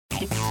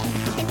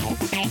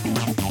Web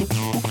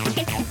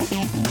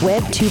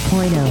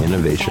 2.0.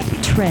 Innovation.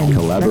 Trend.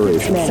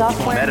 Collaboration.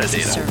 Software.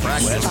 Metadata.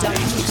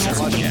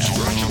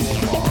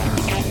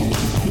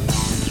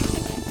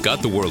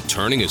 Got the world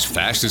turning as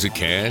fast as it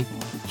can?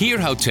 Hear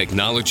how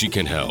technology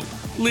can help,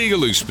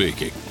 legally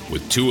speaking,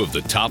 with two of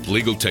the top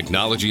legal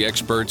technology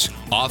experts,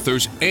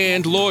 authors,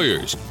 and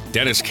lawyers,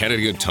 Dennis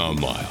Kennedy and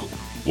Tom Mile.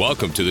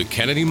 Welcome to the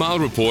Kennedy Mile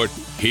Report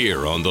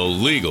here on the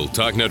Legal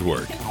Talk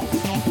Network.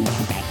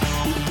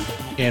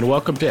 And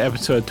welcome to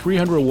episode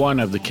 301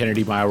 of the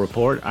Kennedy Mile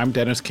Report. I'm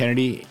Dennis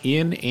Kennedy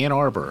in Ann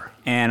Arbor.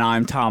 And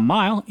I'm Tom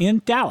Mile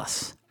in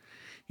Dallas.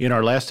 In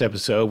our last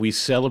episode, we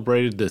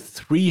celebrated the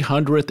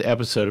 300th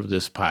episode of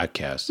this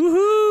podcast.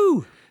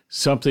 Woohoo!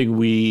 Something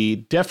we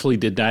definitely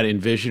did not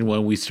envision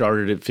when we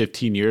started it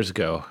 15 years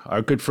ago.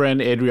 Our good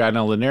friend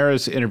Adriana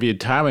Linares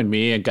interviewed Tom and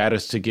me and got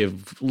us to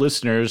give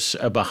listeners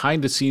a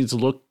behind-the-scenes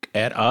look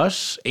at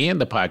us and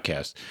the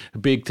podcast. A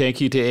big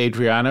thank you to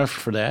Adriana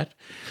for that.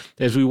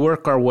 As we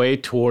work our way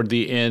toward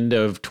the end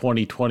of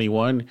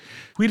 2021,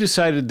 we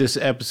decided this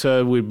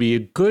episode would be a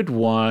good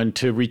one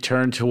to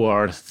return to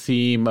our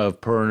theme of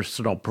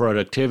personal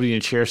productivity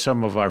and share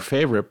some of our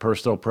favorite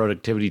personal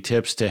productivity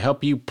tips to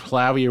help you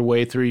plow your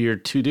way through your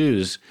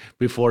to-dos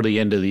before the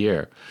end of the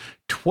year.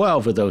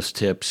 12 of those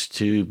tips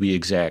to be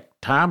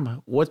exact.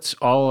 Tom, what's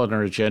all on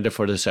our agenda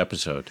for this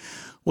episode?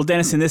 Well,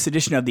 Dennis, in this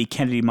edition of the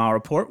Kennedy Mile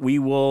Report, we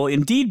will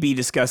indeed be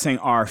discussing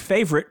our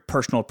favorite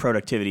personal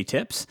productivity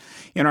tips.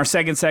 In our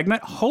second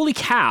segment, holy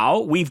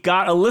cow, we've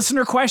got a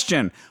listener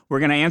question. We're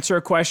going to answer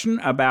a question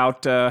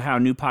about how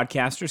new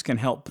podcasters can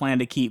help plan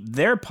to keep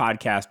their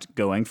podcast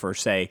going for,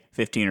 say,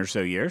 15 or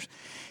so years.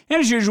 And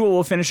as usual,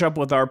 we'll finish up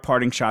with our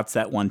parting shots,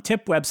 that one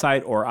tip,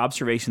 website, or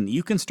observation that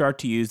you can start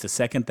to use the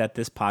second that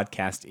this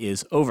podcast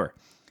is over.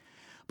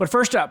 But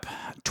first up,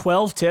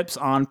 12 tips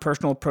on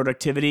personal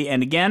productivity.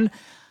 And again,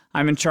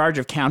 I'm in charge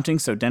of counting,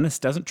 so Dennis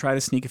doesn't try to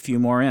sneak a few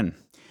more in.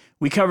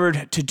 We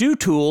covered to-do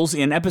tools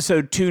in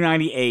episode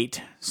 298,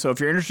 so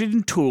if you're interested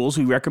in tools,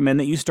 we recommend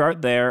that you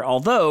start there,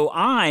 although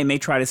I may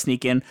try to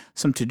sneak in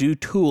some to-do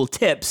tool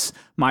tips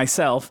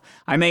myself.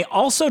 I may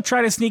also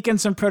try to sneak in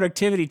some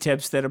productivity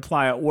tips that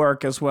apply at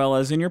work as well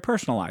as in your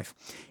personal life.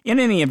 In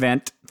any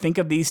event, think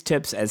of these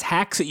tips as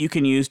hacks that you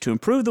can use to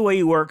improve the way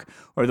you work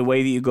or the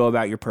way that you go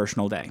about your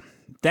personal day.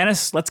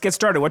 Dennis, let's get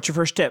started. What's your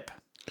first tip?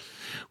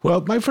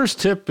 Well, my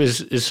first tip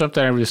is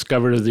something I've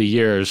discovered over the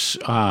years,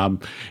 and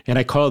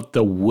I call it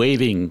the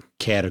waiting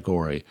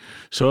category.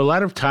 So a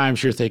lot of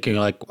times you're thinking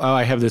like, oh,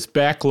 I have this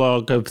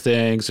backlog of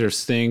things.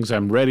 There's things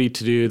I'm ready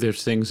to do.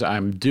 There's things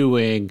I'm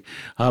doing.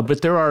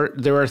 But there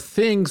are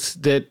things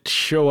that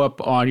show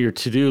up on your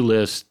to-do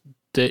list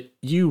that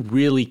you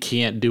really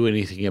can't do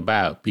anything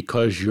about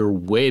because you're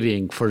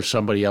waiting for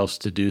somebody else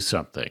to do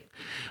something.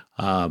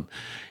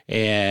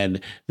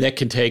 And that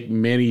can take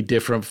many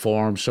different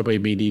forms. Somebody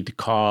may need to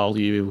call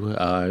you,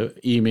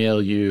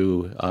 email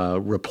you,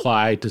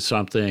 reply to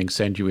something,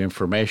 send you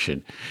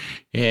information.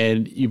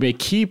 And you may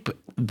keep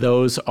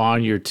those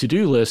on your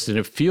to-do list, and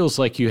it feels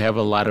like you have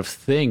a lot of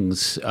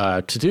things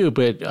to do,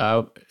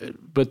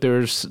 but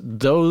there's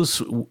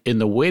those in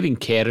the waiting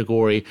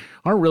category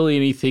aren't really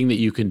anything that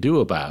you can do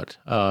about,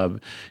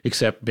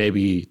 except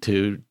maybe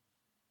to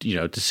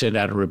send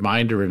out a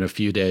reminder in a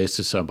few days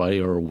to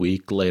somebody or a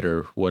week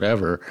later,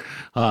 whatever.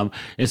 And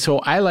so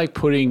I like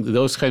putting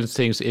those kinds of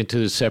things into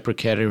the separate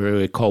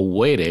category called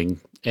waiting.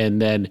 And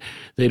then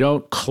they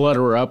don't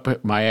clutter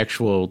up my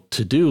actual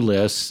to-do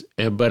list,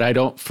 but I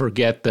don't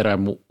forget that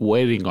I'm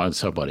waiting on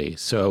somebody.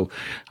 So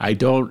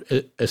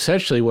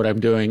essentially what I'm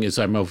doing is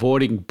I'm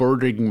avoiding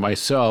burdening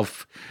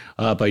myself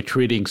by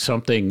treating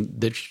something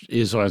that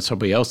is on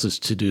somebody else's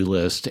to-do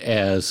list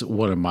as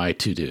one of my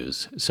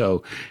to-dos.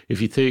 So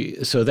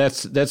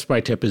that's my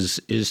tip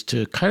is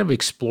to kind of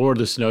explore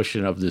this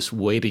notion of this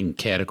waiting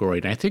category.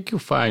 And I think you'll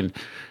find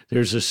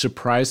there's a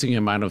surprising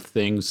amount of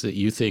things that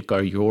you think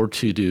are your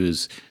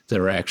to-dos that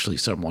are actually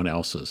someone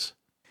else's.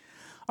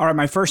 All right,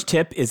 my first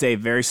tip is a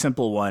very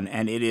simple one,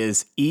 and it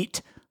is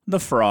eat the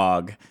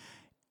frog.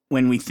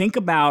 When we think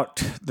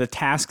about the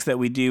tasks that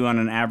we do on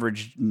an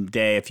average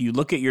day, if you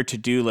look at your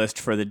to-do list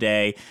for the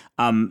day,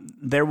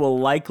 there will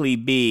likely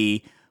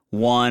be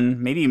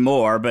one, maybe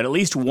more, but at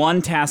least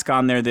one task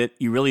on there that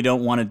you really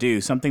don't want to do,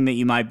 something that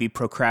you might be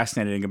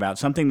procrastinating about,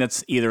 something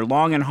that's either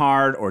long and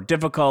hard or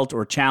difficult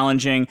or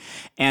challenging.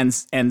 And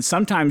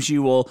sometimes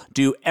you will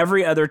do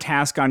every other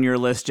task on your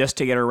list just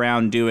to get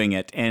around doing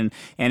it.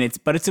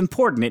 But it's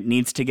important. It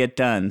needs to get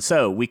done.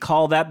 So we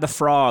call that the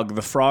frog.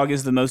 The frog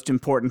is the most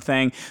important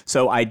thing.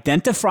 So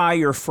identify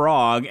your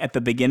frog at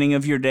the beginning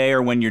of your day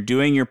or when you're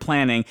doing your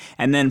planning.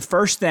 And then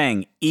first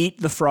thing,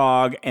 eat the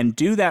frog and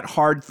do that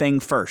hard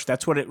thing first.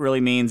 That's what it really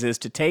means, is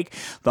to take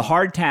the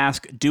hard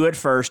task, do it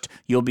first.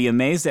 You'll be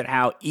amazed at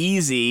how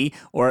easy,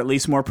 or at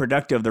least more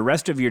productive, the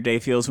rest of your day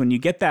feels when you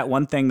get that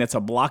one thing that's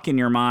a block in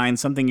your mind,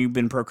 something you've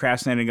been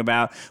procrastinating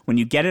about. When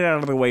you get it out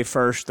of the way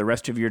first, the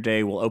rest of your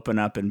day will open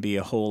up and be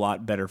a whole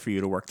lot better for you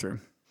to work through.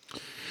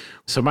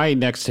 So my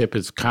next tip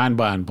is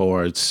Kanban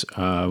boards,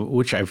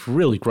 which I've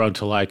really grown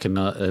to like in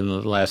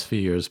the last few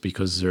years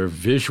because they're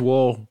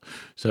visual.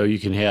 So you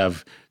can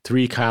have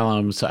 3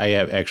 columns. I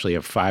actually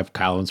have 5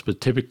 columns,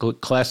 but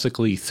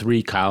classically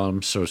 3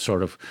 columns. So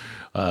sort of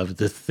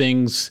the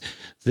things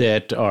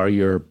that are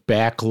your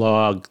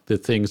backlog, the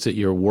things that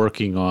you're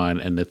working on,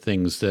 and the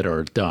things that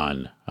are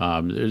done.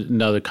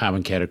 Another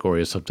common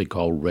category is something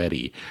called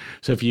ready.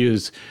 So if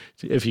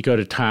you go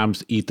to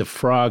Tom's Eat the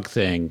Frog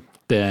thing,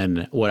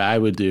 then what I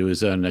would do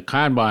is on the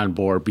Kanban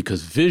board,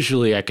 because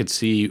visually I could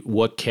see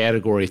what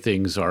category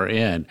things are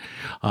in,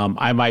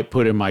 I might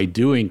put in my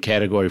doing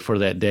category for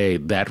that day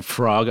that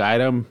frog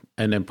item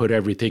and then put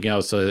everything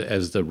else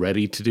as the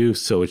ready to do.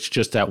 So it's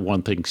just that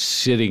one thing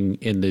sitting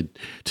in the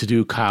to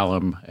do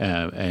column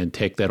and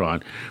take that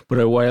on.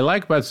 But what I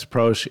like about this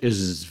approach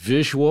is it's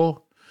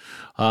visual.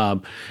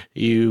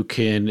 You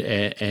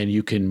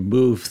can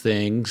move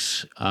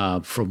things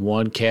from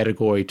one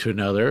category to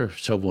another.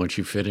 So once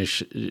you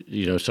finish,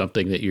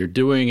 something that you're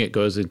doing, it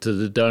goes into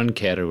the done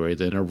category.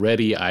 Then a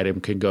ready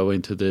item can go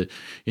into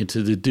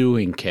the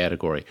doing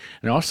category.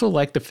 And I also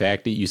like the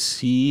fact that you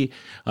see,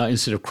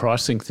 instead of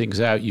crossing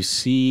things out, you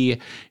see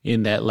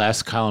in that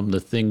last column the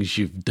things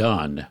you've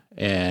done.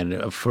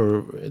 And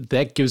for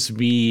that gives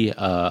me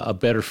a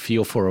better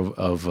feel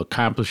of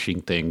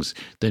accomplishing things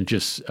than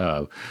just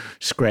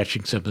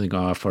scratching something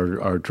off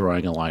or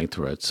drawing a line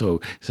through it.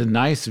 So it's a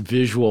nice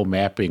visual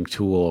mapping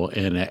tool,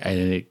 and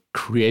it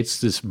creates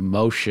this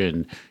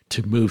motion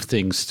to move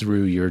things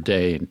through your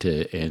day and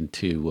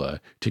to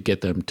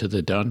get them to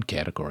the done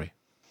category.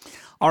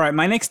 All right,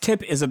 my next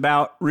tip is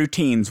about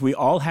routines. We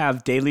all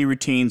have daily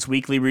routines,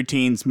 weekly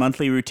routines,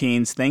 monthly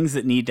routines, things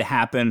that need to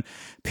happen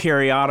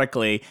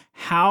periodically.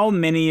 How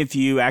many of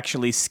you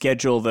actually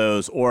schedule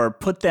those or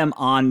put them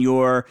on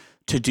your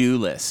to-do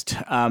list?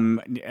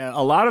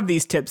 A lot of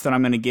these tips that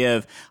I'm going to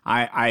give,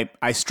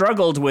 I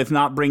struggled with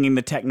not bringing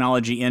the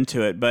technology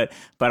into it, but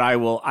I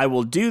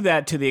will do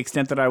that to the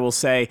extent that I will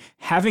say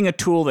having a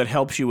tool that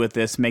helps you with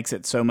this makes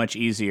it so much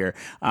easier.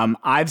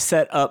 I've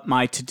set up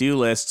my to-do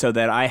list so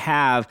that I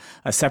have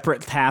a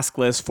separate task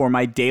list for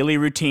my daily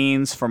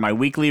routines, for my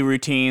weekly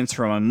routines,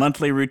 for my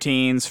monthly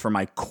routines, for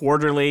my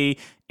quarterly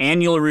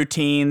annual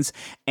routines,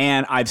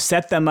 and I've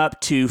set them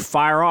up to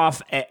fire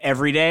off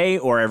every day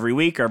or every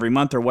week or every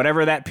month or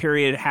whatever that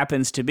period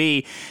happens to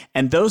be.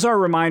 And those are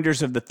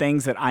reminders of the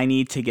things that I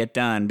need to get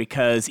done,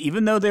 because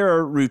even though they're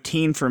a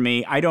routine for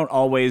me, I don't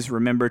always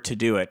remember to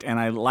do it. And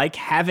I like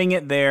having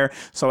it there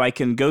so I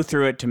can go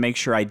through it to make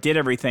sure I did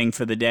everything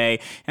for the day.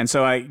 And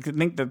so I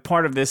think that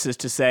part of this is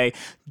to say,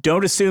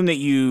 don't assume that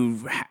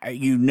you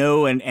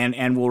know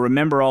and will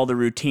remember all the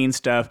routine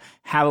stuff.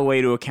 Have a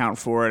way to account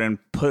for it and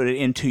put it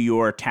into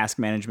your task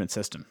management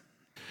system.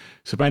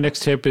 So my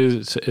next tip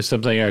is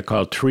something I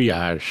call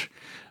triage,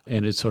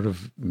 and it sort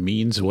of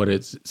means what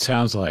it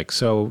sounds like.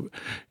 So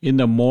in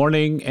the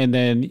morning and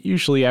then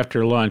usually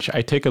after lunch,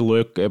 I take a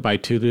look at my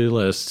to-do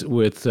list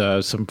with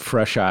some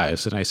fresh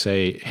eyes, and I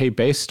say, hey,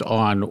 based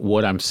on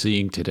what I'm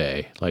seeing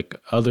today, like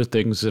other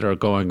things that are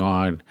going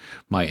on,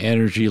 my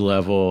energy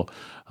level,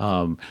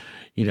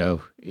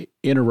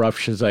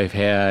 interruptions I've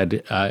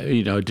had,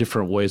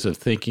 different ways of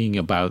thinking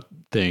about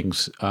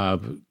things.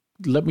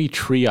 Let me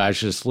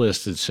triage this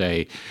list and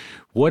say,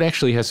 what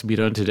actually has to be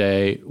done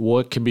today?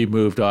 What can be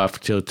moved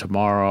off till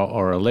tomorrow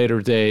or a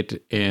later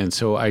date? And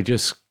so I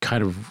just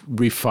kind of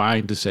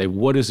refine to say,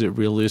 what is it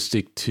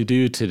realistic to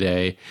do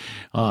today?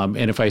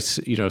 And if I,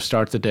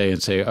 start the day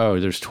and say,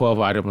 oh, there's 12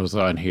 items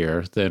on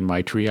here, then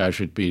my triage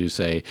would be to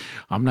say,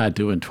 I'm not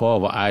doing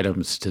 12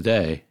 items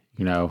today.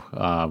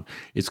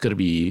 It's going to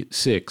be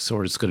 6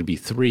 or it's going to be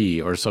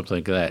 3 or something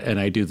like that. And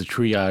I do the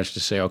triage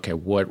to say, okay,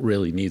 what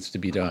really needs to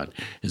be done?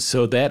 And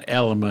so that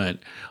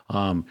element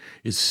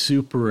is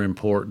super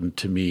important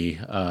to me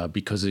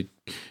because it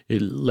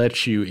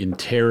lets you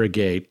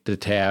interrogate the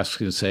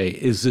task and say,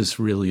 is this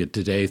really a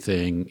today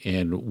thing?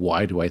 And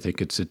why do I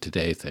think it's a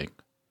today thing?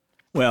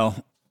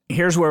 Well,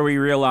 here's where we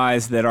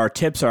realize that our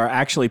tips are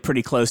actually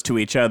pretty close to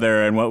each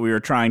other and what we were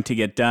trying to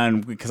get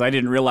done, because I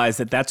didn't realize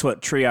that that's what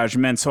triage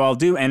meant. So I'll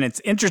do, and it's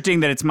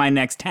interesting that it's my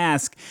next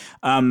task,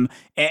 and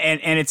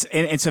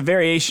it's a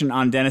variation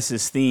on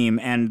Dennis's theme,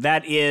 and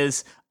that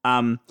is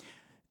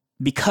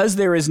because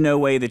there is no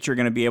way that you're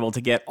going to be able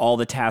to get all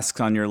the tasks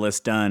on your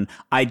list done,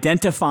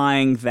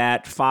 identifying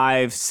that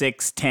 5,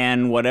 6,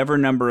 10, whatever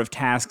number of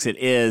tasks it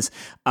is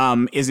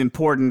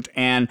important.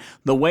 And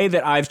the way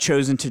that I've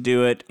chosen to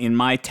do it in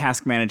my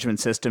task management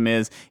system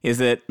is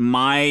that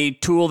my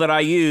tool that I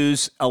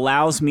use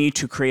allows me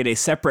to create a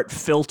separate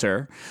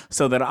filter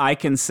so that I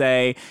can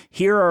say,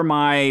 here are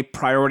my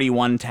priority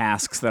 1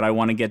 tasks that I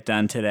want to get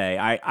done today.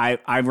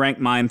 I rank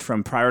mine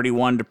from priority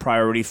 1 to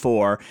priority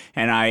 4,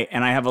 and I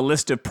have a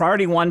list of priority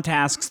 1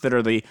 tasks that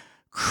are the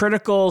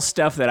critical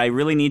stuff that I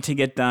really need to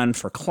get done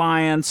for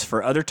clients,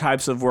 for other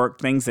types of work,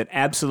 things that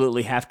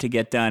absolutely have to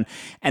get done.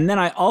 And then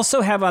I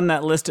also have on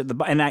that list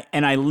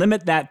and I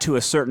limit that to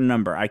a certain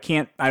number. I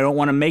don't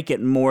want to make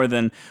it more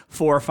than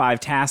 4 or 5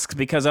 tasks,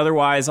 because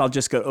otherwise I'll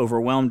just get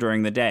overwhelmed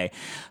during the day.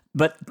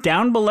 But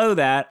down below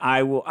that,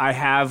 I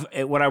have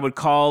what I would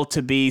call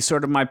to be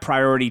sort of my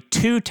priority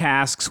 2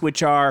 tasks,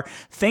 which are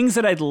things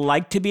that I'd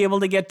like to be able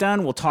to get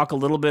done. I'll talk a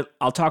little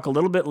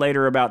bit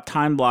later about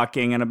time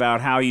blocking and about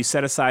how you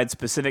set aside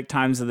specific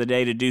times of the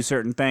day to do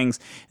certain things.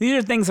 These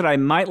are things that I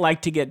might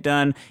like to get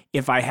done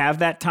if I have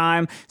that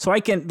time. So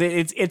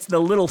it's the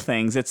little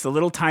things. It's the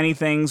little tiny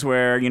things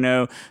where,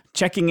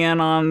 checking in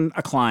on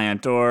a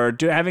client or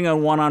having a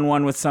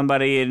one-on-one with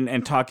somebody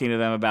and talking to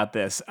them about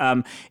this.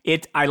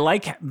 I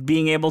like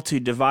being able to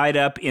divide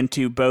up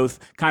into both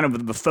kind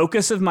of the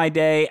focus of my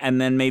day and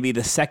then maybe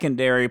the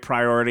secondary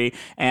priority.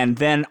 And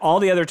then all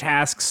the other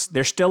tasks,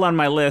 they're still on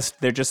my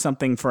list. They're just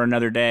something for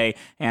another day.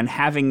 And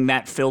having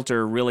that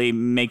filter really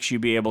makes you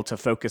be able to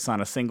focus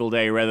on a single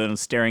day rather than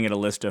staring at a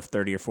list of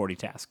 30 or 40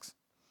 tasks.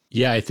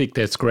 Yeah, I think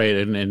that's great.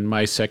 And in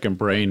my second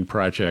brain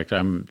project,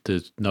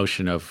 the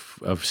notion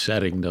of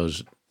setting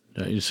those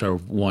sort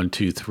of 1,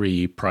 2,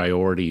 3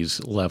 priorities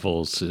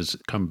levels has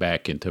come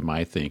back into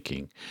my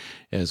thinking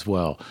as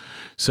well.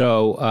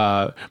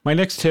 So my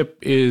next tip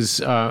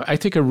is, I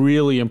think, a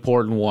really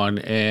important one,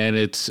 and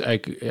I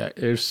think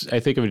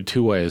of it in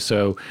 2 ways.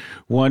 So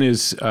one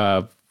is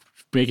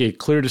make a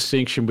clear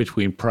distinction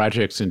between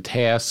projects and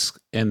tasks,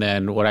 and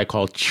then what I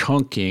call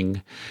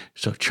chunking.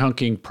 So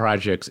chunking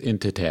projects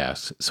into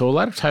tasks. So a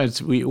lot of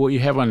times what you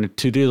have on a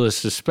to-do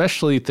list,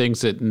 especially things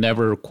that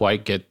never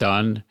quite get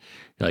done,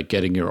 like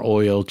getting your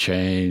oil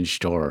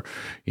changed or,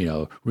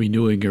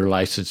 renewing your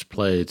license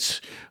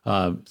plates,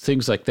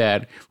 things like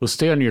that will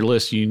stay on your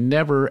list. You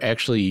never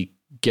actually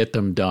get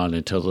them done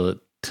until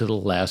to the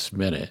last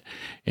minute.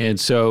 And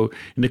so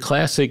in the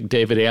classic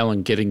David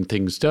Allen getting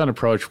things done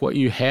approach, what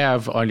you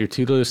have on your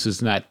to-do list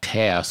is not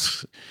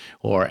tasks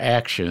or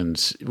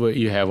actions. What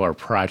you have are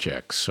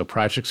projects. So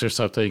projects are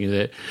something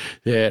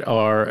that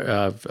are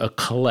a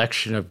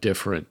collection of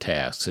different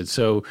tasks. And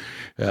so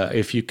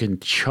if you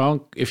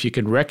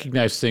can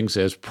recognize things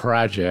as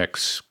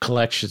projects,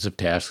 collections of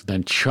tasks,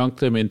 then chunk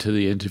them into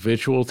the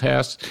individual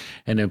tasks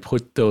and then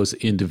put those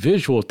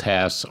individual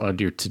tasks on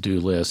your to-do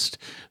list,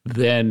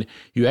 then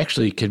you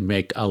actually can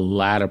make a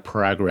lot of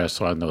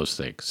progress on those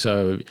things.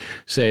 So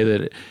say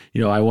that,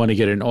 I want to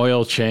get an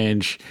oil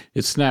change.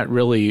 It's not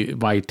really,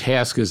 my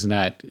task is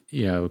not,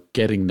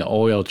 getting the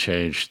oil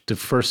change. The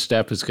first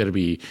step is going to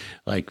be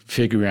like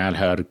figuring out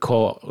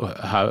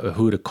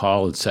who to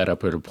call and set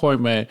up an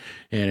appointment.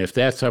 And if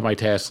that's on my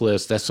task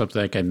list, that's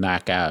something I can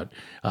knock out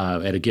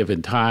at a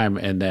given time.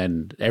 And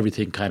then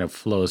everything kind of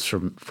flows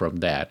from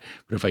that.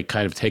 But if I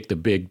kind of take the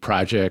big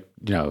project,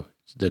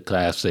 the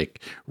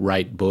classic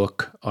write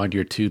book on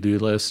your to-do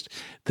list,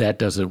 that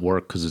doesn't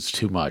work because it's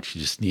too much.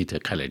 You just need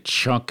to kind of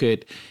chunk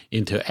it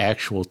into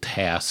actual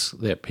tasks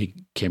that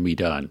can be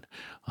done.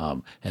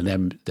 And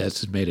then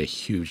that's made a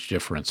huge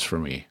difference for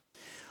me.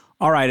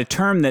 All right, a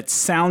term that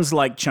sounds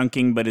like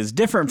chunking but is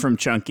different from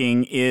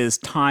chunking is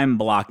time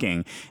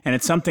blocking. And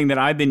it's something that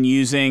I've been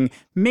using,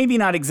 maybe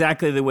not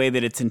exactly the way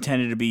that it's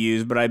intended to be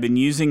used, but I've been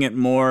using it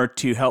more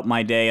to help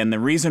my day. And the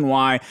reason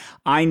why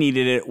I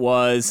needed it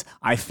was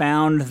I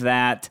found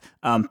that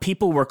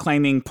people were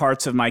claiming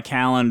parts of my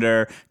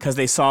calendar because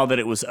they saw that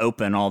it was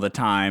open all the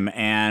time.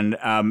 And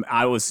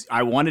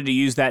I wanted to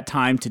use that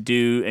time to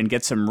do and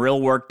get some real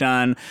work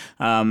done.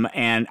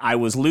 And I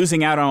was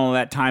losing out on all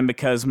that time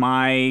because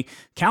my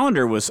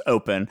calendar was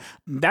open.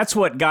 That's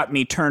what got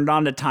me turned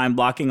on to time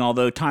blocking,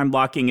 although time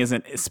blocking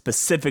isn't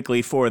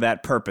specifically for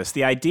that purpose.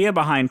 The idea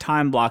behind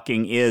time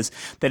blocking is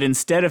that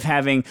instead of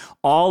having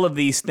all of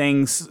these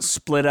things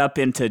split up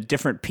into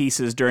different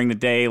pieces during the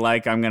day,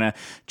 like I'm going to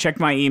check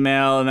my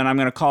email and then I'm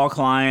going to call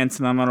clients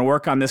and I'm going to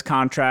work on this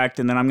contract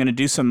and then I'm going to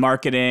do some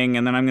marketing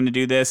and then I'm going to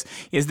do this,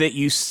 is that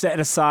you set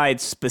aside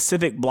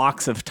specific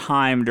blocks of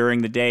time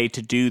during the day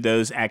to do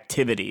those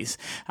activities.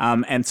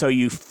 And so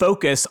you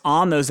focus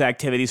on those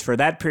activities for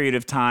that period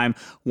of time.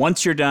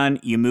 Once you're done,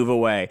 you move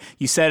away.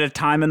 You set a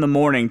time in the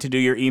morning to do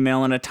your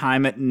email and a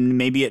time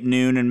maybe at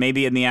noon and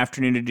maybe in the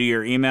afternoon to do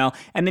your email,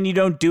 and then you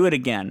don't do it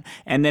again.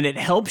 And then it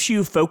helps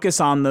you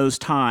focus on those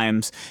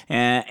times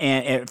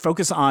and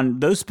focus on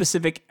those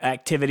specific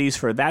activities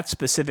for that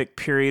specific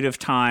period of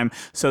time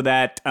so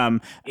that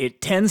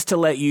it tends to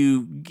let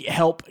you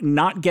help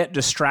not get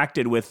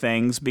distracted with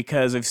things,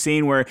 because I've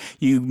seen where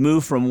you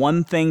move from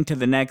one thing to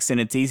the next and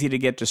it's easy to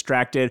get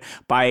distracted.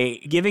 By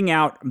giving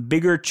out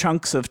bigger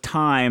chunks of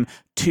time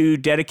to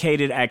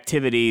dedicated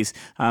activities,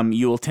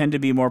 you will tend to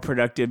be more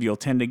productive. You'll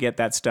tend to get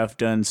that stuff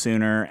done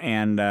sooner,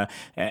 and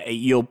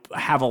you'll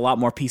have a lot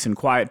more peace and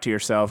quiet to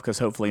yourself because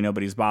hopefully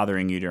nobody's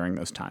bothering you during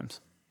those times.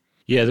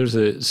 Yeah, there's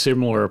a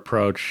similar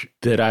approach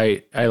that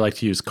I like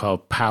to use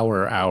called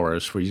power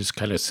hours, where you just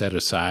kind of set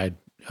aside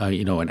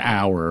an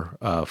hour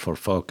for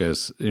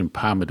focus. And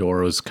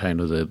Pomodoro is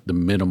kind of the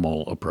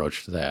minimal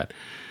approach to that.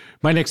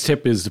 My next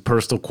tip is the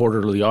personal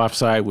quarterly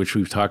offsite, which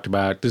we've talked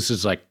about. This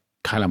is like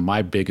kind of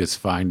my biggest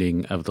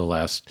finding of the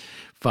last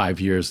 5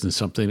 years and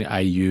something I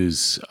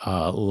use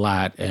a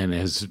lot and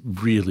has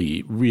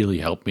really, really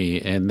helped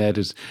me. And that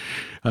is,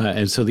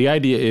 and so the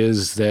idea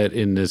is that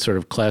in the sort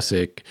of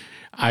classic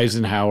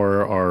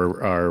Eisenhower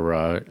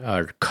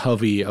or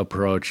Covey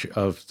approach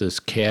of this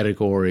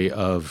category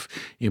of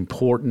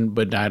important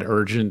but not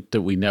urgent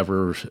that we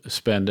never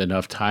spend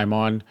enough time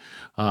on.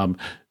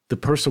 The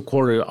personal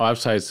quarterly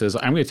offsite says,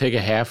 I'm going to take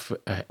a half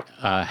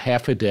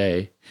a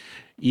day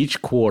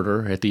each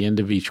quarter. At the end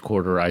of each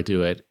quarter, I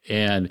do it,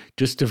 and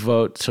just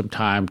devote some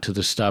time to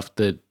the stuff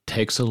that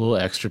takes a little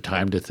extra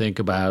time to think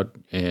about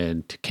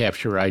and to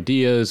capture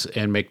ideas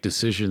and make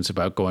decisions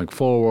about going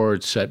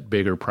forward, set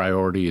bigger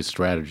priorities,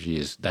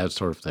 strategies, that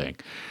sort of thing.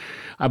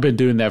 I've been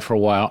doing that for a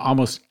while.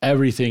 Almost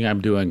everything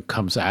I'm doing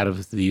comes out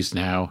of these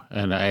now,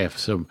 and I have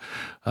some,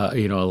 a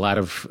lot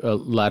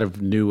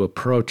of new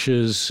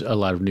approaches, a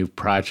lot of new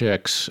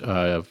projects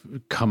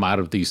come out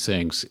of these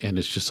things, and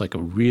it's just like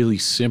a really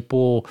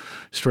simple,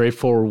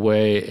 straightforward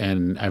way.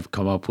 And I've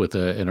come up with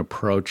an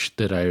approach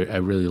that I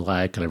really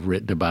like, and I've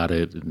written about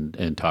it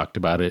and talked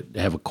about it.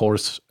 I have a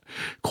course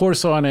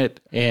on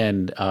it,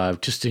 and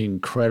just an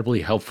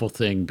incredibly helpful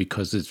thing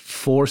because it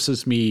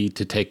forces me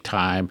to take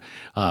time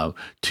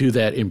to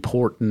that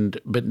important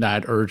but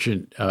not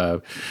urgent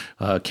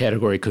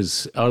category,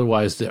 because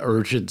otherwise the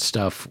urgent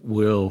stuff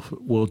will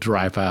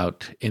drive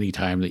out any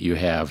time that you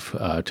have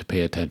to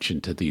pay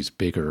attention to these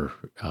bigger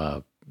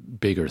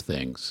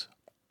things.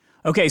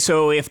 Okay,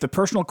 so if the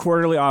personal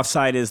quarterly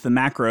offsite is the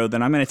macro,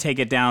 then I'm going to take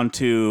it down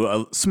to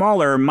a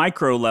smaller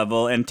micro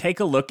level and take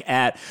a look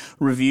at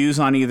reviews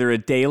on either a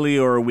daily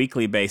or a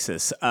weekly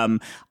basis.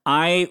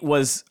 I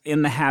was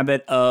in the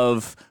habit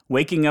of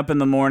waking up in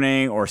the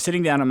morning or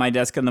sitting down at my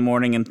desk in the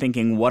morning and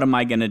thinking, what am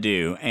I going to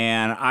do?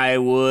 And I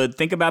would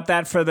think about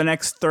that for the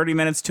next 30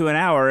 minutes to an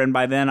hour, and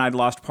by then I'd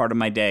lost part of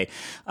my day.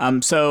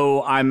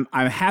 So I'm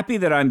happy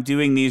that I'm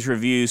doing these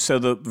reviews. So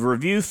the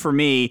review for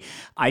me,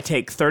 I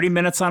take 30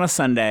 minutes on a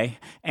Sunday,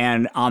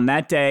 and on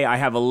that day I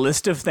have a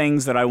list of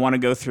things that I want to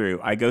go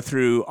through. I go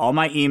through all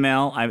my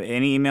email,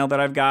 any email that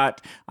I've got,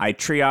 I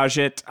triage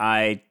it,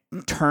 I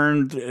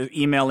turn the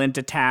email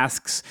into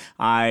tasks.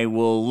 I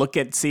will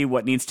see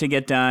what needs to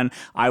get done.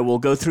 I will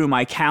go through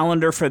my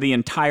calendar for the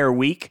entire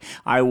week.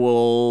 I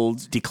will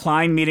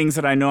decline meetings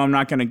that I know I'm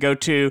not going to go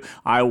to.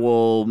 I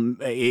will,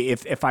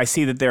 if I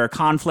see that there are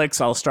conflicts,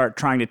 I'll start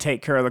trying to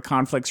take care of the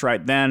conflicts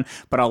right then,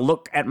 but I'll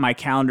look at my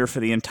calendar for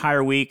the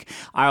entire week.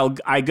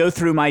 I go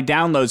through my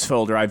downloads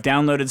folder. I've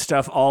downloaded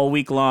stuff all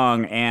week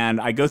long, and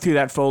I go through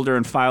that folder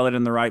and file it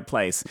in the right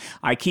place.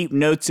 I keep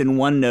notes in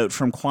OneNote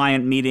from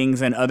client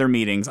meetings and other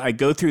meetings. I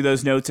go through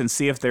those notes and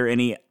see if there are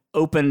any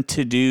open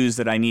to-dos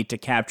that I need to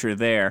capture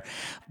there.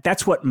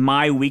 That's what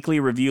my weekly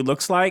review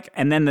looks like.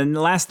 And then the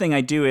last thing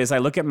I do is I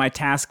look at my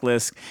task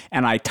list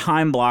and I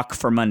time block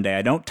for Monday.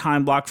 I don't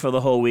time block for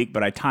the whole week,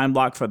 but I time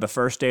block for the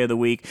first day of the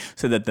week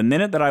so that the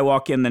minute that I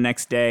walk in the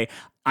next day,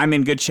 I'm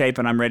in good shape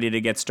and I'm ready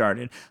to get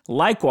started.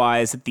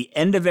 Likewise, at the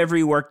end of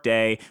every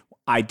workday,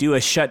 I do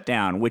a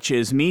shutdown, which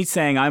is me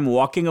saying I'm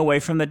walking away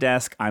from the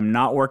desk, I'm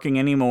not working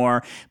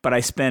anymore, but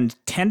I spend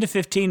 10 to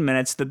 15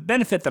 minutes. The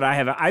benefit that I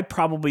have, I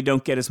probably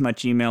don't get as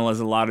much email as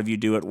a lot of you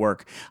do at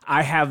work.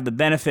 I have the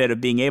benefit of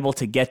being able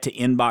to get to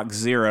inbox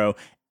zero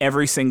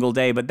every single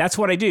day, but that's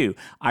what I do.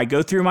 I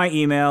go through my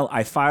email,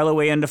 I file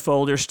away into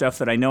folders, stuff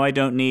that I know I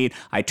don't need.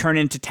 I turn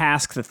into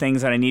tasks the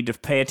things that I need to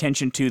pay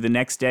attention to the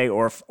next day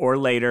or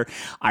later.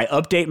 I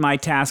update my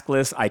task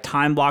list, I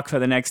time block for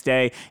the next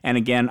day, and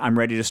again, I'm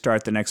ready to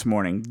start the next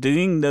morning.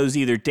 Doing those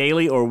either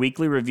daily or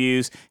weekly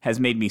reviews has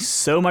made me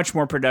so much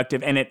more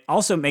productive, and it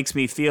also makes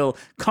me feel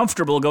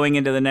comfortable going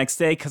into the next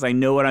day because I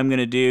know what I'm going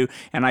to do,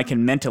 and I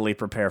can mentally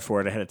prepare for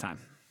it ahead of time.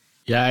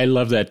 Yeah, I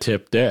love that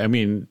tip. I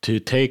mean, to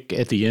take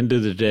at the end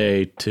of the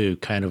day to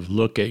kind of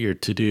look at your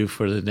to-do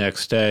for the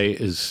next day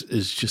is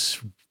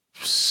just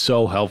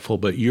so helpful,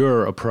 but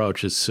your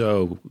approach is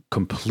so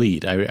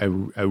complete. I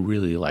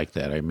really like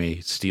that. I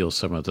may steal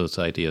some of those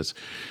ideas.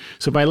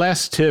 So my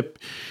last tip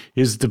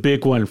is the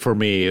big one for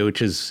me,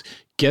 which is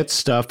get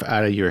stuff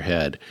out of your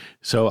head.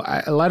 So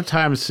a lot of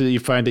times you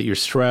find that you're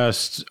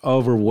stressed,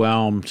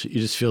 overwhelmed, you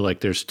just feel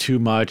like there's too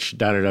much,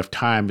 not enough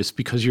time. It's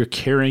because you're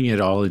carrying it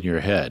all in your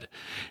head.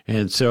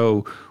 And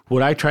so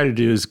what I try to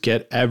do is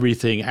get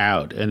everything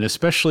out, and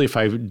especially if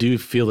I do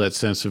feel that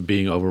sense of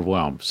being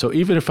overwhelmed. So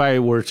even if I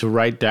were to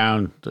write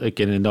down, like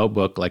in a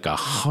notebook, like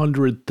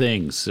 100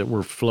 things that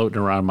were floating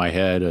around my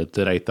head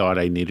that I thought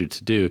I needed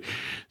to do,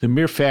 the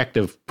mere fact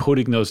of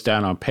putting those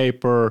down on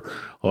paper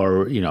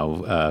or,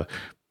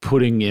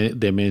 putting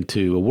them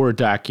into a Word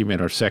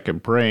document or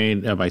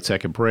my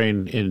second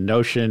brain in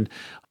Notion,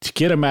 to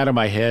get them out of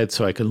my head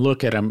so I can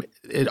look at them,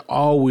 it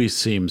always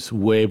seems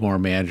way more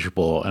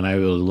manageable. And I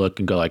will look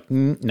and go like,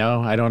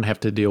 no, I don't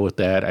have to deal with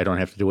that. I don't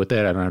have to deal with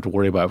that. I don't have to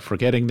worry about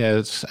forgetting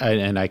this.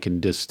 And I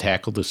can just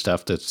tackle the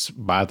stuff that's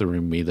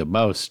bothering me the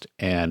most.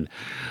 And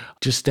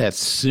just that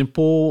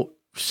simple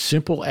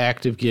simple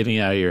act of getting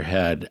out of your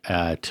head,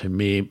 to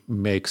me,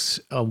 makes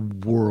a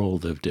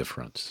world of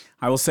difference.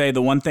 I will say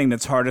the one thing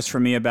that's hardest for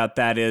me about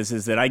that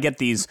is that I get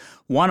these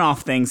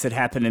one-off things that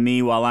happen to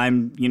me while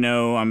I'm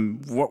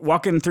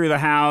walking through the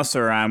house,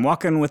 or I'm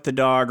walking with the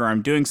dog, or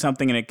I'm doing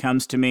something and it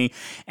comes to me,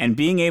 and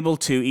being able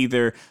to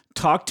either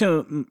talk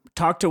to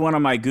one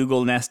of my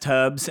Google Nest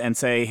hubs and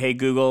say, hey,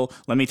 Google,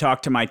 let me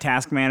talk to my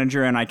task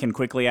manager and I can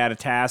quickly add a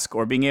task,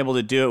 or being able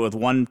to do it with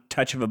one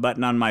touch of a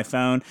button on my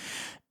phone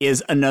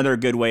is another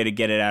good way to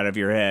get it out of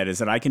your head, is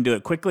that I can do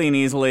it quickly and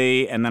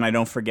easily, and then I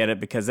don't forget it,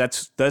 because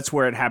that's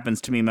where it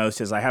happens to me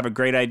most, is I have a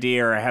great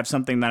idea or I have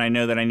something that I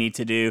know that I need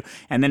to do,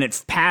 and then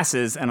it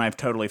passes and I've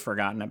totally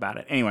forgotten about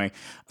it. Anyway,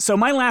 so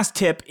my last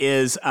tip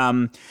is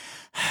I'm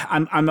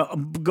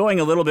going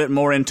a little bit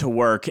more into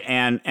work,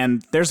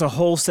 and there's a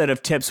whole set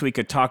of tips we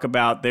could talk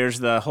about. There's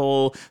the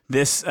whole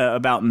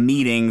about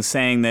meetings,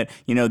 saying that,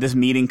 this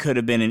meeting could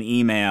have been an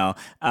email.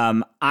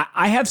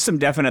 I have some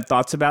definite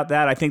thoughts about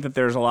that. I think that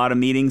there's a lot of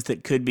meetings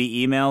that could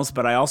be emails,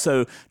 but I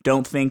also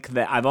don't think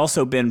that I've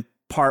also been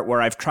part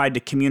where I've tried to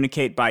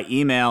communicate by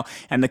email,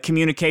 and the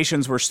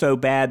communications were so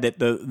bad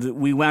that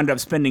we wound up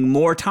spending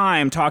more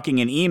time talking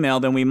in email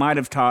than we might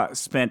have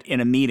spent in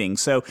a meeting.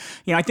 So,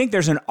 I think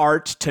there's an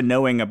art to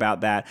knowing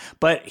about that.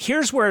 But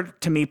here's where,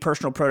 to me,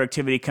 personal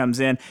productivity comes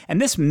in. And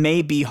this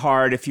may be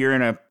hard if you're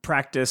in a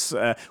practice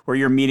where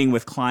you're meeting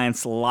with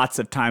clients lots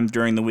of times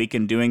during the week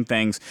and doing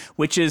things,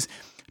 which is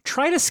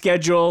try to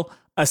schedule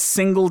a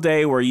single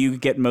day where you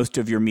get most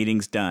of your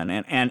meetings done.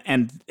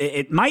 And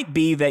it might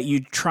be that you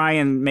try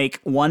and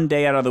make one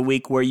day out of the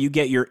week where you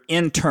get your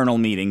internal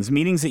meetings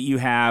that you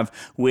have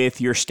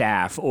with your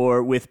staff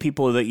or with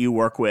people that you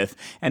work with,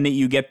 and that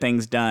you get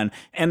things done.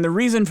 And the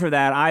reason for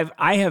that,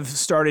 I have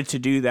started to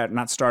do that,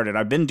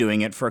 I've been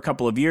doing it for a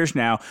couple of years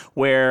now,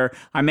 where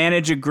I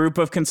manage a group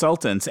of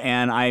consultants,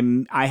 and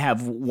I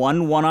have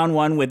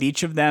one-on-one with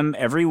each of them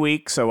every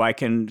week so I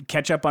can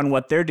catch up on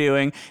what they're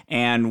doing,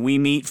 and we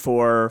meet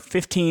for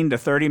 15 to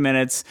 30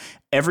 minutes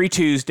every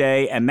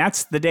Tuesday, and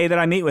that's the day that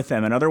I meet with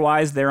them. And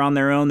otherwise, they're on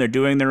their own, they're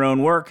doing their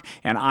own work,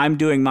 and I'm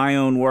doing my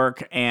own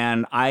work,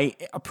 and I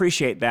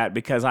appreciate that,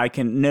 because I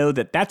can know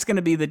that that's going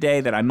to be the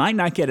day that I might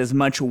not get as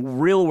much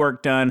real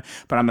work done,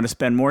 but I'm going to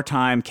spend more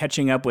time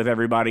catching up with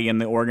everybody in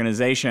the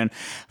organization.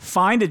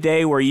 Find a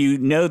day where you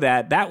know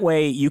that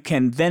way you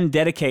can then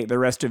dedicate the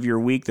rest of your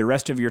week, the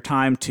rest of your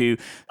time to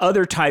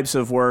other types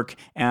of work,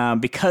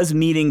 because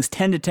meetings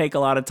tend to take a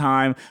lot of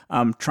time.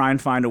 Try and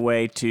find a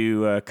way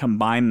to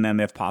combine them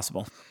if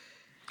possible.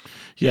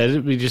 Yeah,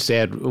 let me just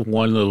add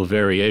one little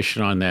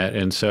variation on that.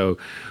 And so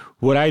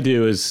what I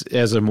do is,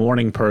 as a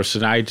morning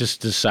person, I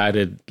just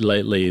decided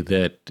lately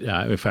that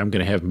if I'm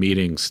going to have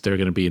meetings, they're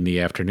going to be in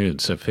the afternoon.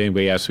 So if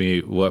anybody asks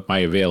me what my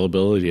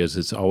availability is,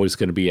 it's always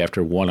going to be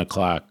after 1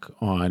 o'clock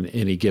on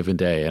any given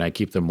day. And I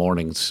keep the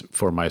mornings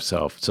for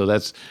myself. So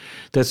that's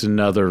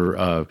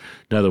another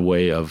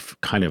way of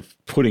kind of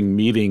putting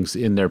meetings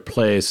in their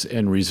place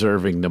and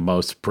reserving the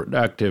most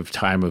productive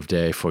time of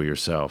day for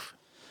yourself.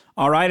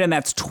 All right, and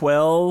that's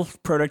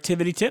 12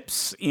 productivity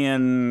tips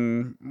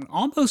in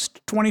almost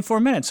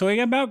 24 minutes. So we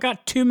about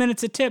got 2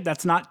 minutes a tip.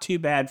 That's not too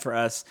bad for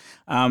us.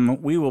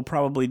 We will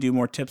probably do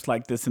more tips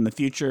like this in the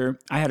future.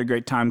 I had a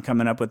great time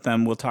coming up with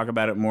them. We'll talk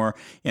about it more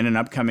in an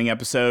upcoming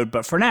episode.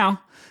 But for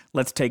now,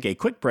 let's take a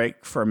quick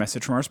break for a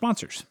message from our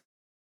sponsors.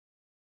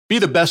 Be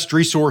the best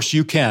resource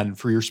you can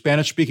for your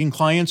Spanish-speaking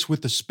clients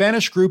with the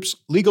Spanish Group's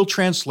legal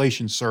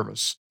translation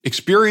service.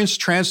 Experienced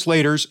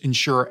translators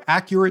ensure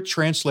accurate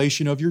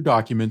translation of your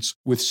documents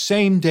with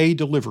same-day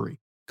delivery.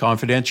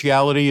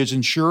 Confidentiality is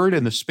ensured,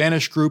 and the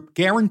Spanish Group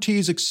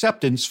guarantees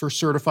acceptance for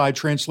certified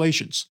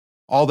translations.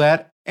 All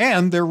that,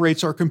 and their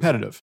rates are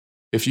competitive.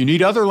 If you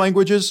need other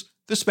languages,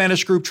 the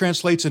Spanish Group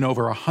translates in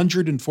over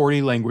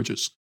 140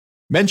 languages.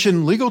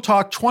 Mention Legal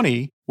Talk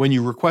 20 when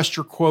you request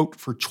your quote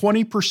for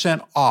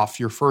 20% off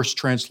your first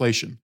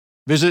translation.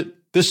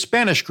 Visit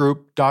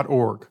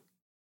thespanishgroup.org.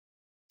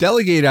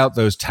 Delegate out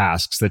those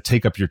tasks that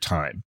take up your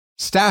time.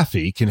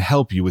 Staffy can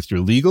help you with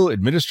your legal,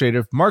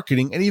 administrative,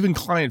 marketing, and even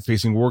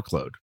client-facing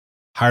workload.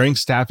 Hiring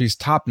Staffy's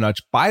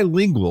top-notch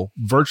bilingual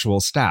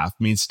virtual staff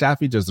means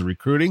Staffy does the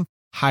recruiting,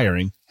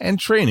 hiring, and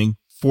training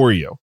for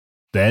you.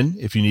 Then,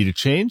 if you need a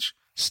change,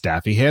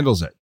 Staffy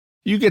handles it.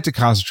 You get to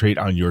concentrate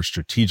on your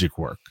strategic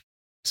work.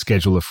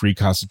 Schedule a free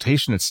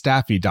consultation at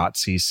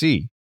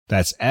staffy.cc.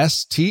 That's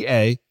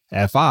STAFI.cc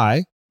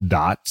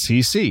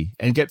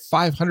and get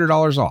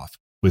 $500 off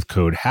with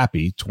code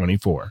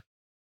HAPPY24.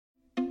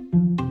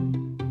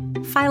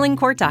 Filing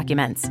court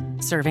documents,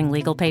 serving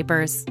legal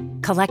papers,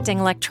 collecting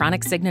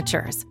electronic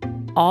signatures,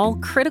 all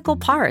critical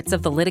parts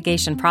of the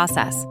litigation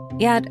process,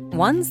 yet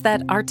ones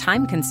that are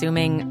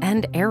time-consuming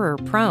and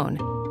error-prone.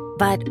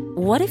 But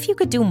what if you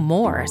could do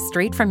more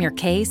straight from your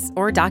case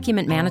or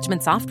document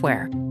management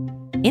software?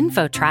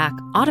 InfoTrack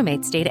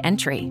automates data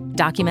entry,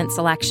 document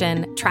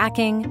selection,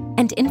 tracking,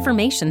 and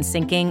information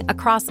syncing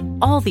across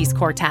all these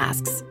core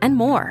tasks and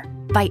more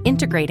by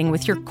integrating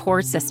with your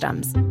core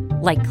systems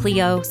like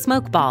Clio,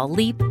 Smokeball,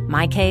 Leap,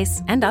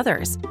 MyCase, and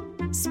others.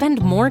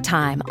 Spend more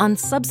time on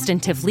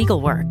substantive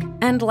legal work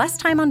and less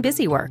time on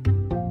busy work.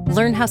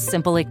 Learn how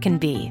simple it can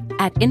be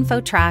at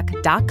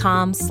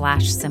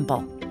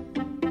infotrack.com/simple.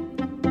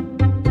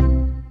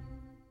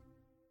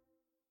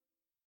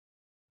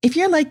 If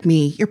you're like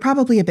me, you're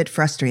probably a bit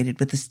frustrated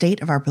with the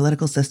state of our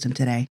political system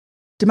today.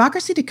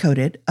 Democracy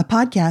Decoded, a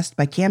podcast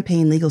by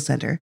Campaign Legal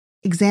Center,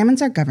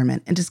 examines our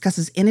government and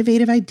discusses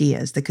innovative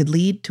ideas that could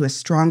lead to a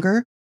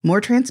stronger,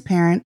 more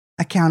transparent,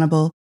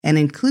 accountable, and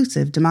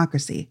inclusive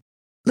democracy.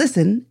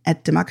 Listen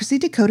at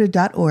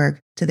democracydecoded.org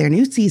to their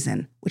new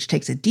season, which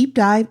takes a deep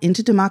dive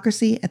into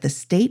democracy at the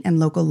state and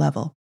local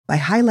level by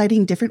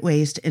highlighting different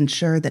ways to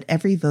ensure that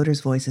every voter's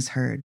voice is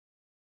heard.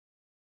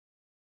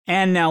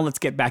 And now let's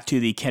get back to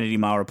the Kennedy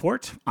Mile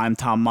Report. I'm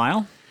Tom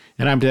Mile.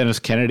 And I'm Dennis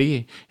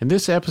Kennedy. And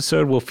this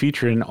episode will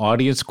feature an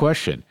audience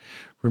question.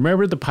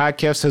 Remember, the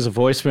podcast has a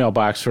voicemail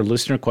box for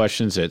listener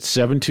questions at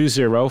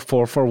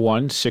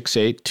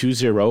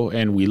 720-441-6820,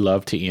 and we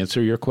love to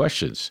answer your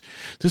questions.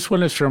 This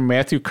one is from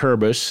Matthew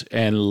Kurbis,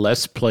 and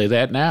let's play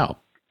that now.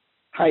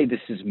 Hi,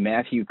 this is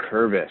Matthew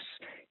Kurbis,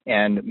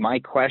 and my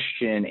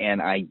question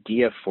and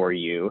idea for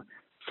you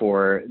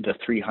for the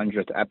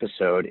 300th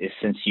episode is,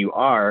 since you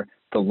are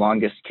the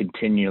longest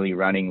continually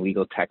running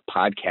legal tech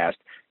podcast,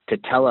 to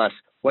tell us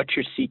what's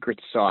your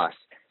secret sauce,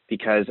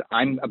 because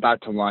I'm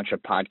about to launch a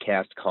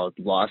podcast called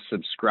Law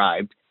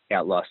Subscribed,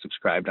 at Law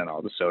Subscribed on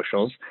all the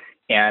socials,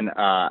 and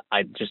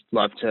I'd just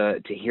love to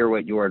hear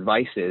what your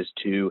advice is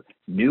to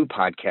new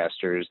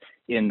podcasters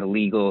in the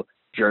legal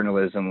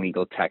journalism,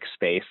 legal tech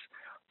space.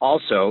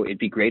 Also, it'd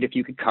be great if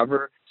you could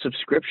cover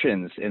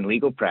subscriptions in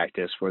legal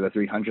practice for the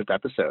 300th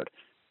episode.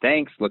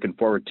 Thanks. Looking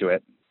forward to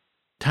it.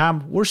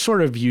 Tom, we're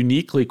sort of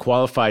uniquely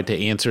qualified to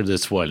answer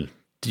this one.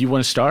 Do you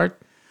want to start?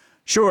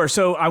 Sure.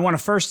 So I want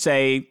to first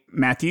say,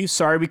 Matthew,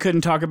 sorry we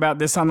couldn't talk about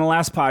this on the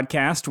last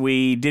podcast.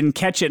 We didn't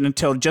catch it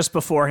until just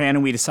beforehand,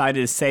 and we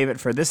decided to save it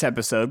for this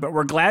episode. But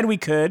we're glad we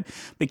could,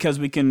 because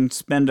we can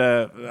spend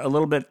a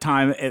little bit of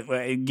time,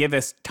 give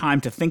us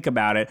time to think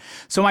about it.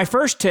 So my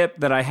first tip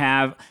that I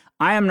have,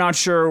 I am not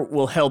sure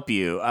will help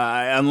you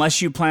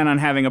unless you plan on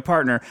having a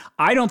partner.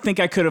 I don't think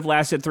I could have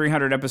lasted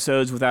 300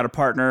 episodes without a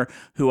partner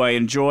who I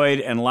enjoyed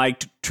and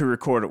liked to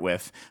record it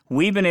with.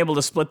 We've been able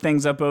to split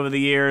things up over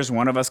the years.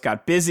 One of us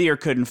got busy or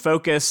couldn't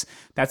focus.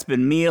 That's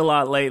been me a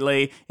lot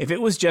lately. If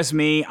it was just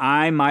me,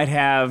 I might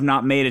have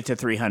not made it to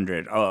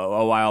 300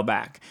 a while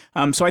back.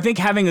 So I think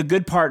having a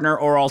good partner,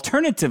 or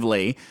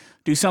alternatively,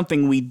 do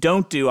something we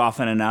don't do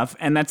often enough,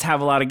 and that's have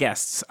a lot of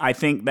guests. I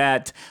think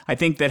that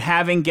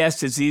having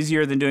guests is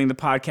easier than doing the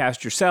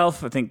podcast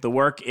yourself. I think the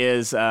work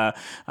is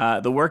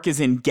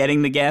in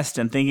getting the guest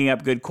and thinking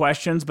up good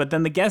questions, but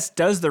then the guest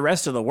does the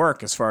rest of the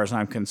work, as far as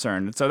I'm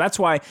concerned. And so that's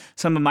why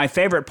some of my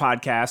favorite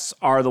podcasts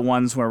are the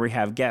ones where we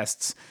have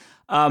guests.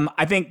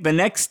 I think the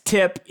next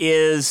tip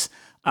is,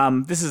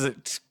 this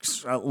is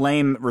a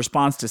lame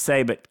response to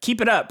say, but keep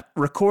it up.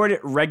 Record it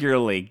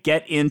regularly.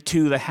 Get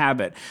into the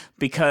habit,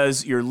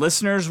 because your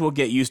listeners will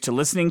get used to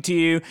listening to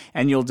you,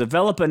 and you'll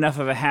develop enough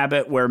of a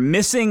habit where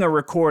missing a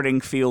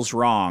recording feels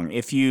wrong.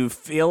 If you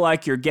feel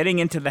like you're getting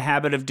into the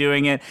habit of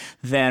doing it,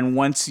 then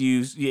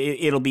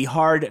it'll be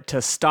hard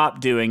to stop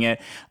doing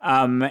it.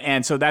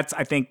 And so that's,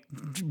 I think,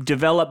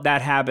 develop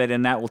that habit,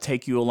 and that will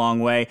take you a long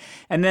way.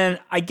 And then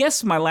I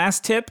guess my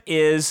last tip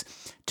is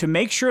to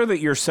make sure that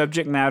your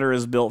subject matter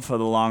is built for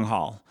the long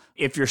haul.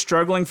 If you're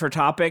struggling for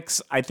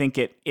topics, I think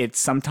it's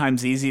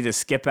sometimes easy to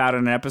skip out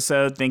an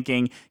episode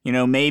thinking,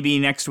 maybe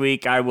next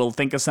week I will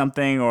think of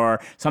something, or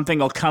something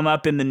will come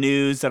up in the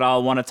news that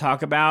I'll want to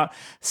talk about.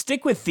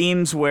 Stick with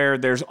themes where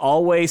there's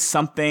always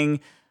something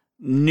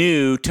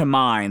new to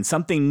mind,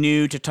 something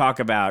new to talk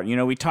about.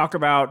 We talk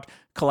about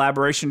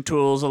collaboration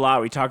tools a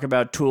lot. We talk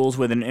about tools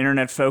with an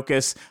internet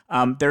focus.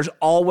 There's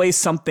always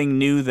something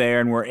new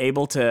there, and we're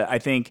able to, I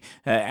think,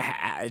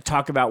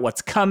 talk about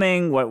what's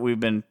coming,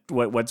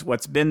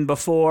 what's been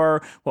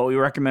before, what we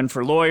recommend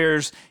for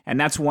lawyers, and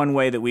that's one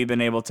way that we've been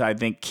able to, I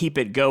think, keep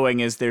it going.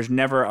 Is there's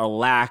never a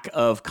lack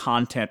of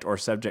content or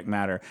subject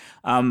matter.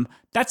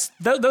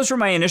 Those were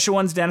my initial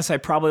ones, Dennis. I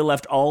probably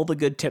left all the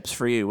good tips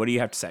for you. What do you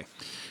have to say?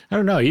 I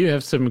don't know. You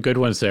have some good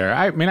ones there.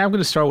 I'm going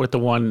to start with the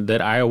one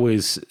that I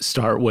always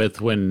start with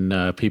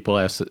when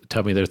people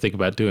tell me they're thinking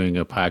about doing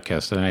a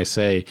podcast. And I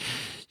say,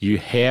 you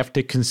have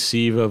to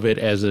conceive of it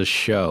as a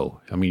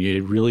show. I mean,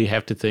 you really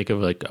have to think of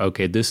like,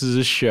 okay, this is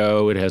a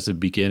show. It has a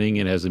beginning,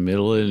 it has a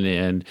middle and an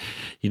end.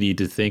 You need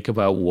to think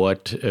about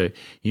what's going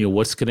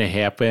to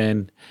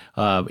happen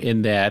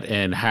in that,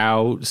 and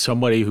how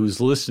somebody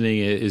who's listening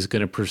is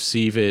going to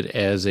perceive it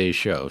as a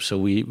show. So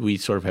we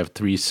sort of have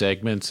three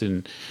segments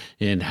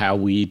in how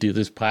we do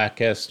this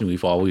podcast, and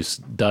we've always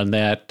done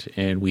that.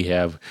 And we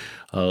have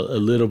a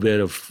little bit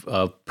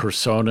of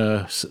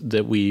persona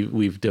that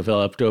we've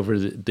developed over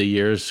the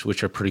years,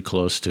 which are pretty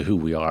close to who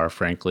we are,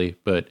 frankly.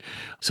 But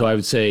so I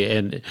would say,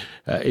 and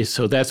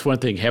so that's one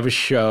thing. Have a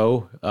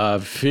show.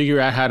 Figure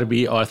out how to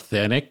be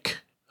authentic.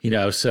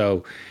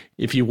 So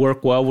if you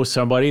work well with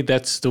somebody,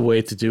 that's the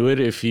way to do it.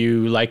 If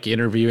you like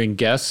interviewing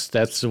guests,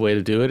 that's the way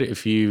to do it.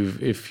 If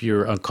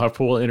you're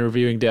uncomfortable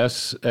interviewing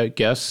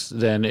guests,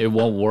 then it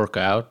won't work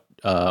out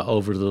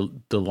over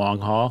the long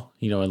haul,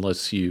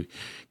 unless you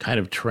kind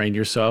of train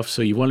yourself.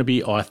 So you want to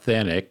be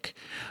authentic.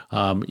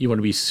 You want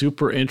to be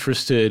super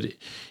interested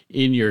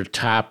in your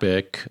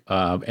topic,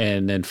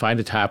 and then find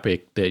a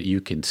topic that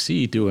you can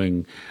see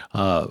doing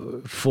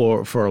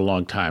for a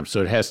long time. So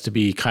it has to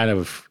be kind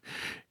of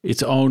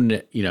its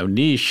own,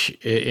 niche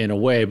in a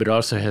way, but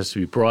also has to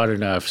be broad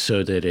enough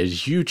so that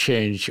as you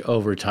change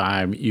over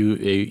time,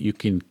 you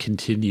can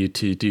continue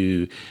to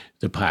do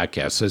the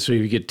podcast. So if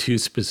you get too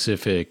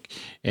specific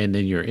and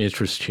then your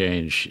interests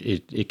change,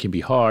 it can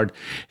be hard.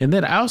 And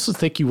then I also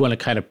think you want to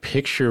kind of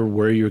picture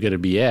where you're going to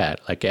be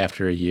at, like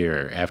after a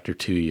year, after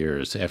 2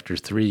 years, after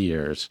 3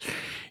 years.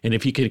 And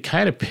if you can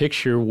kind of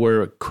picture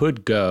where it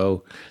could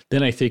go,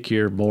 then I think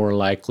you're more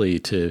likely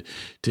to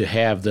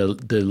have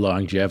the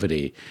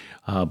longevity.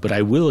 But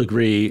I will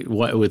agree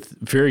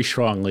very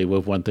strongly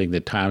with one thing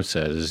that Tom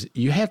says is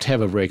you have to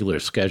have a regular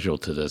schedule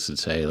to this and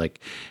say, like,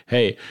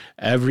 hey,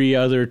 every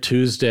other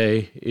Tuesday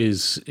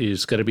is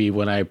going to be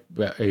when I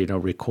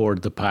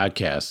record the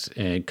podcast,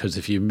 and because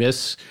if you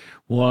miss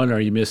one or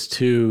you miss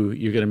two,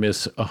 you're going to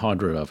miss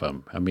 100 of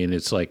them. I mean,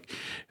 it's like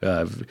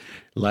a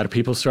lot of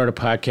people start a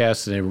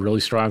podcast and they're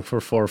really strong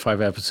for 4 or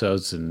 5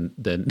 episodes, and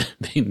then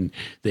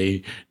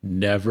they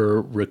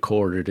never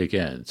record it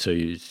again. So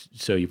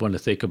you want to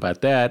think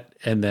about that,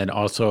 and then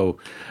also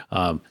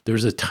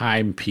there's a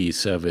time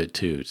piece of it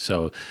too.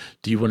 So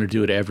do you want to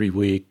do it every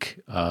week?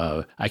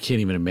 I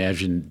can't even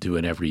imagine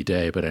doing every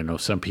day, but I know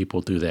some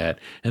people do that.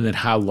 And then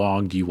how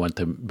long do you want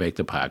to make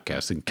the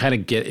podcast, and kind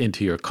of get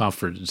into your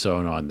comfort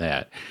zone on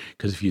that?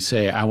 Because if you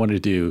say, I want to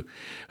do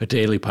a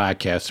daily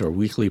podcast or a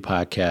weekly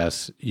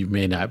podcast, you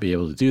may not be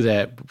able to do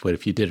that. But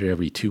if you did it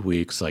every 2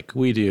 weeks, like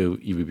we do,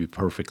 you would be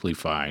perfectly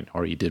fine.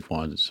 Or you did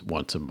once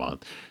a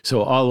month.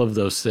 So all of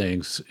those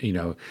things,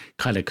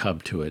 kind of come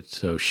to it.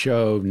 So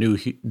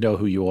know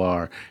who you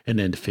are, and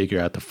then to figure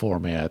out the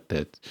format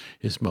that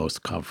is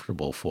most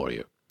comfortable for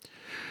you.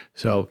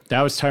 So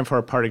now it's time for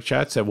our parting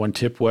shots. That one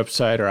tip,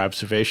 website, or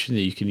observation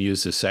that you can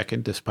use the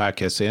second this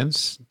podcast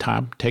ends.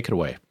 Tom, take it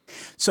away.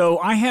 So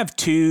I have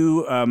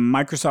 2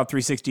 Microsoft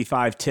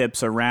 365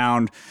 tips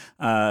around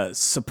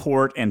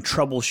support and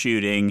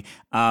troubleshooting,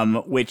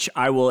 which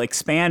I will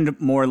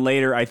expand more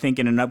later, I think,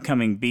 in an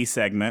upcoming B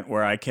segment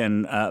where I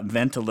can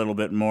vent a little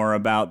bit more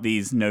about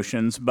these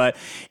notions. But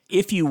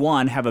if you,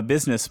 1, have a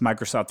business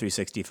Microsoft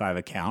 365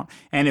 account,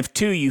 and if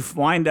 2, you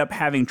wind up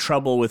having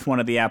trouble with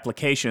one of the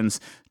applications,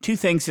 2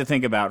 things to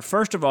think about.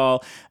 First of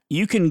all,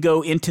 you can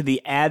go into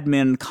the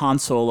admin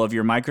console of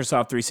your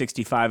Microsoft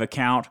 365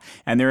 account,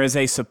 and there is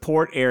a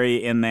support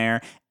area in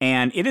there,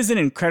 and it is an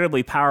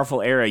incredibly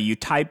powerful area. You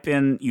type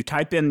in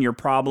your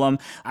problem.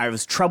 I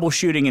was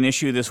troubleshooting an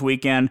issue this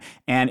weekend,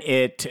 and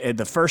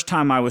the first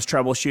time I was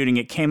troubleshooting,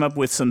 it came up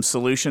with some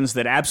solutions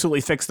that absolutely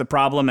fixed the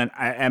problem, and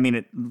I mean,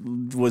 it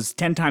was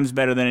 10 times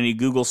better than any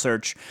Google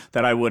search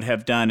that I would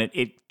have done.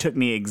 It took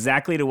me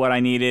exactly to what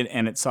I needed,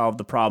 and it solved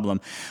the problem.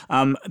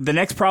 The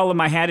next problem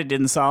I had, it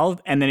didn't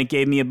solve, and then it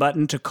gave me a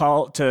button to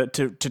call to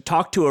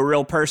talk to a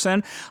real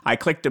person. I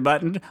clicked a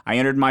button. I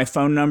entered my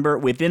phone number.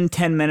 Within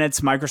 10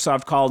 minutes,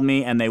 Microsoft called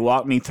me and they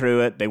walked me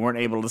through it. They weren't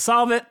able to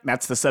solve it.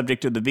 That's the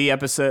subject of the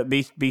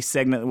B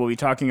segment that we'll be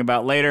talking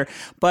about later.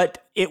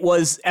 But it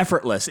was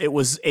effortless. It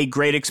was a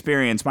great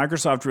experience.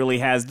 Microsoft really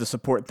has the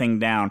support thing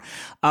down.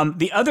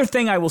 The other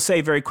thing I will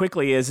say very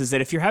quickly is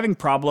that if you're having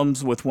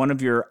problems with one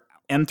of your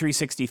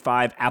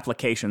M365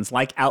 applications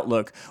like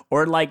Outlook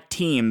or like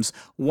Teams,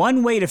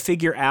 one way to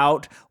figure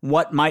out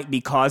what might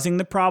be causing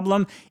the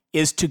problem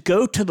is to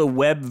go to the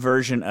web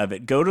version of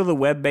it. Go to the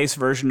web-based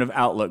version of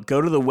Outlook. Go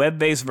to the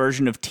web-based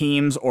version of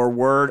Teams or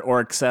Word or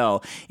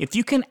Excel. If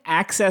you can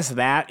access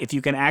that, if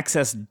you can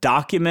access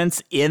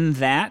documents in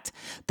that,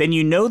 then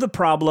you know the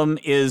problem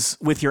is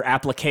with your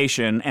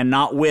application and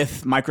not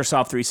with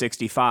Microsoft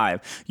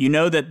 365. You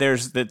know that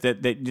there's that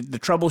the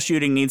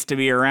troubleshooting needs to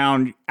be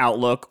around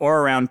Outlook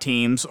or around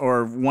Teams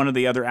or one of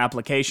the other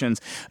applications.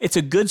 It's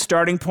a good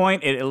starting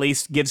point. It at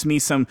least gives me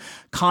some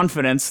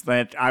confidence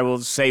that I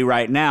will say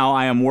right now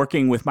I am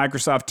working with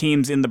Microsoft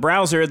Teams in the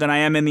browser than I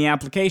am in the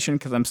application,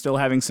 because I'm still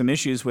having some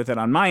issues with it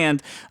on my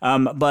end.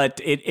 But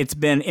it's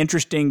been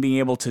interesting being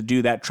able to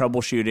do that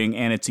troubleshooting,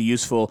 and it's a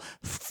useful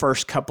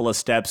first couple of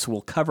steps. We'll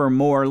cover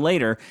more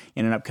later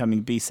in an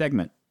upcoming B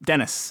segment.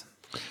 Dennis.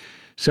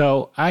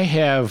 So I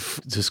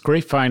have this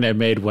great find I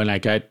made when I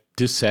got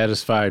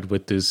dissatisfied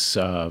with this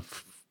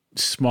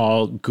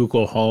small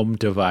Google Home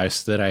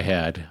device that I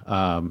had.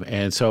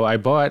 And so I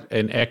bought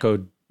an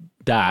Echo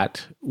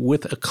Dot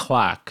with a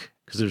clock,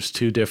 because there's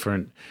 2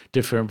 different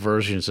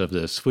versions of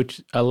this,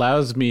 which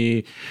allows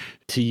me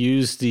to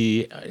use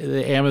the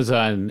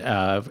Amazon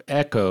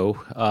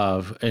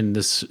Echo in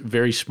this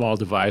very small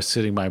device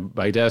sitting by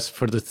my desk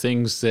for the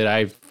things that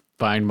I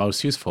find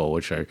most useful,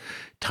 which are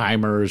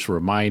timers,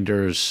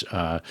 reminders.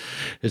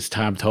 As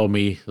Tom told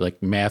me,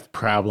 like math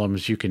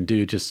problems you can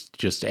do,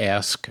 just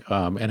ask.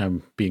 And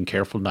I'm being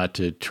careful not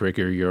to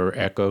trigger your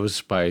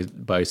echoes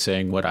by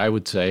saying what I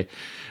would say.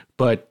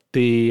 But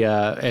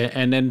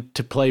and then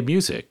to play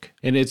music,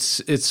 and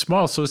it's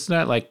small, so it's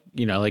not like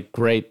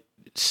great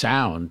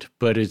sound,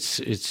 but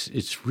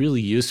it's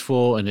really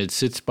useful, and it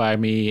sits by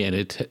me, and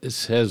it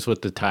says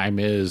what the time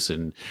is,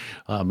 and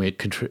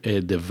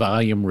the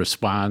volume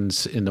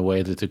responds in the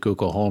way that the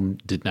Google Home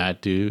did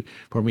not do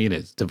for me, and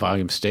the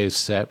volume stays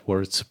set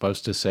where it's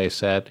supposed to say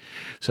set.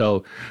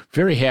 So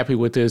very happy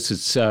with this.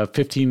 It's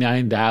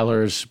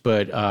 $59,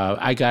 but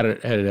I got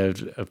it at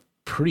a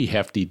pretty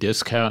hefty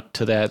discount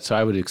to that. So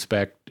I would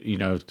expect,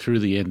 through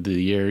the end of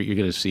the year, you're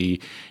going to see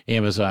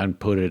Amazon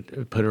put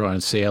it on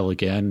sale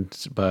again.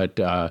 But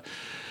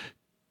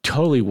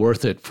totally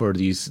worth it for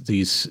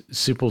these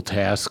simple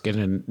tasks and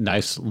a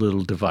nice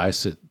little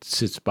device that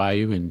sits by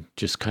you and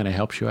just kind of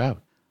helps you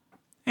out.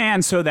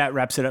 And so that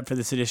wraps it up for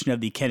this edition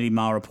of the Kennedy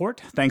Mile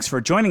Report. Thanks for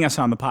joining us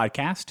on the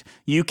podcast.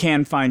 You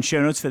can find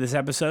show notes for this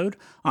episode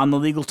on the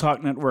Legal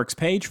Talk Network's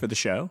page for the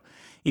show.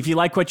 If you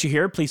like what you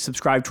hear, please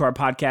subscribe to our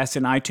podcast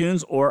in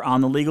iTunes or on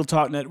the Legal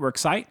Talk Network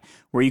site,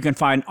 where you can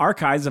find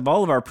archives of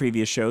all of our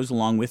previous shows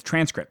along with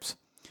transcripts.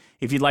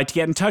 If you'd like to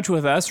get in touch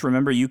with us,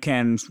 remember you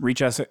can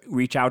reach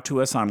out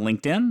to us on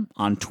LinkedIn,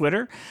 on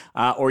Twitter,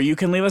 or you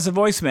can leave us a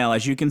voicemail.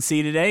 As you can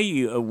see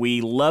today, we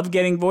love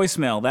getting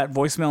voicemail. That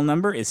voicemail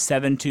number is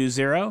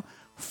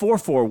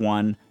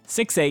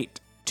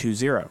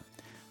 720-441-6820.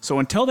 So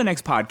until the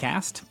next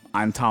podcast,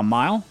 I'm Tom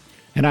Mile.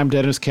 And I'm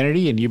Dennis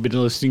Kennedy, and you've been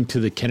listening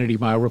to the Kennedy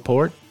Mile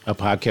Report, a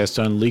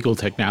podcast on legal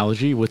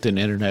technology with an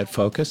internet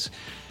focus.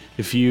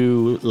 If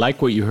you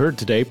like what you heard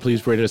today,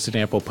 please rate us on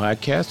Apple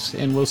Podcasts,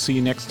 and we'll see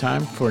you next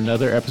time for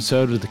another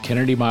episode of the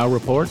Kennedy Mile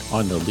Report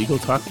on the Legal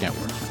Talk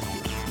Network.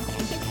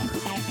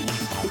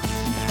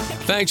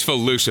 Thanks for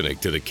listening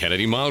to the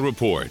Kennedy Mile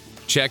Report.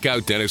 Check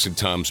out Dennis and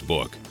Tom's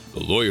book, The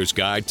Lawyer's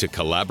Guide to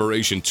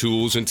Collaboration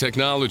Tools and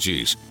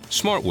Technologies,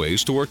 Smart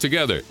Ways to Work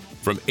Together,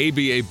 from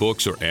ABA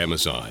Books or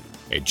Amazon.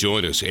 And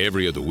join us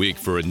every other week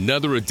for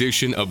another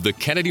edition of the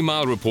Kennedy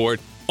Mile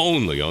Report,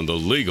 only on the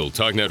Legal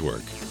Talk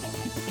Network.